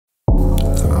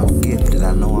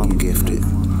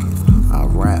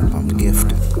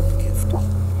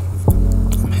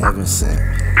heaven sent.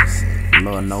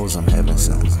 Lord knows I'm heaven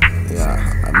sent.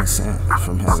 Yeah, I've been sent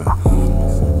from heaven.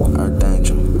 Earth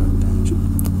angel.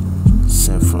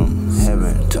 Sent from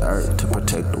heaven to earth to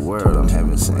protect the world. I'm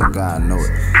heaven sent. God know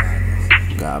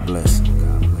it. God bless.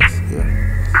 Yeah.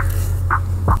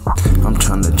 I'm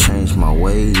trying to change my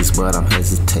ways, but I'm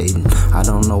hesitating. I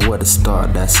don't know where to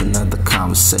start, that's another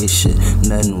conversation.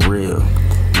 Nothing real,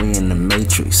 we in the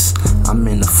matrix. I'm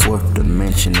in the fourth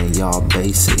dimension and y'all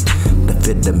basic. The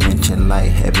fifth dimension like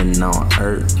heaven on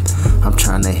earth. I'm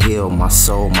trying to heal my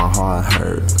soul, my heart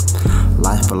hurt.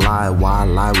 Life a lie, why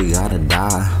lie, we gotta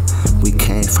die. We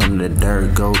came from the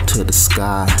dirt, go to the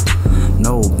sky.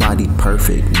 Nobody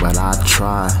perfect, but I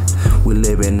try. We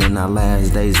living in our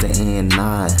last days, the end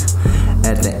nigh.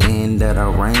 At the end of the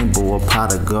rainbow, a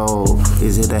pot of gold.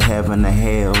 Is it a heaven or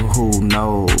hell? Who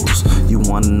knows? You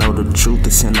wanna know the truth,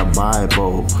 it's in the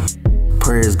Bible.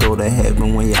 Prayers go to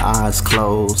heaven when your eyes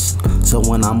close. So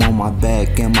when I'm on my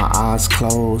back and my eyes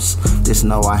close, just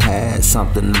know I had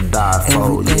something to die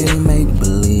for. Everything make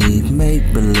believe,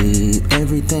 make believe.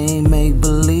 Everything make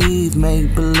believe,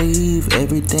 make believe.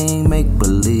 Everything make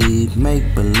believe,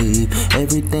 make believe.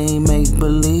 Everything make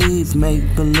believe, make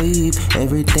believe.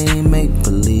 Everything make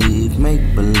believe,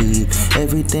 make believe.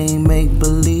 Everything make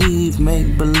believe, make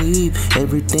believe.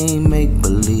 Everything make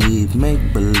believe,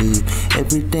 make believe.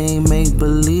 Everything make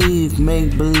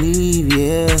believe,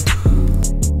 yeah.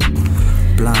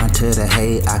 Blind to the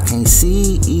hate, I can't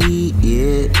see,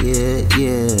 yeah.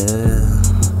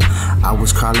 I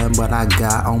was crawling, but I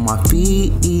got on my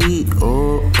feet,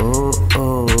 oh.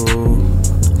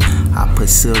 I put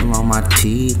silver on my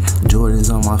teeth,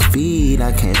 Jordans on my feet.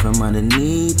 I came from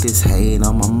underneath, this hate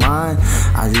on my mind.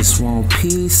 I just want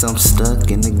peace, I'm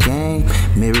stuck in the game.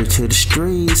 Mirror to the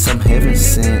streets, I'm heaven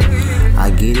sent.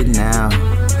 I get it now.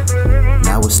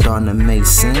 Now it's starting to make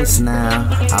sense now.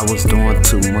 I was doing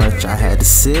too much, I had to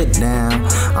sit down.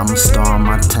 I'm a star in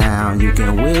my town, you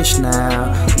can wish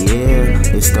now. Yeah,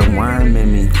 it's the worm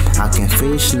in me, I can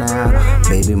fish now.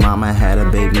 Baby mama had a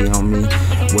baby on me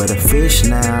with a fish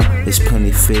now. There's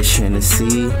plenty fish in the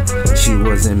sea, she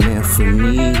wasn't meant for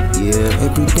me, yeah.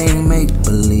 Everything make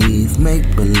believe,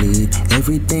 make believe.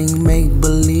 Everything make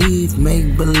believe,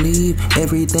 make believe.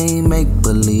 Everything make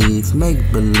believe,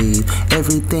 make believe.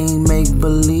 Everything make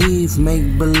believe, make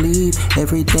believe.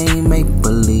 Everything make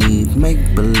believe,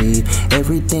 make believe.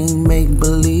 Everything make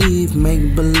believe,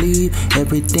 make believe.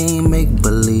 Everything make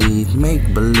believe,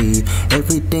 make believe.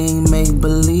 Everything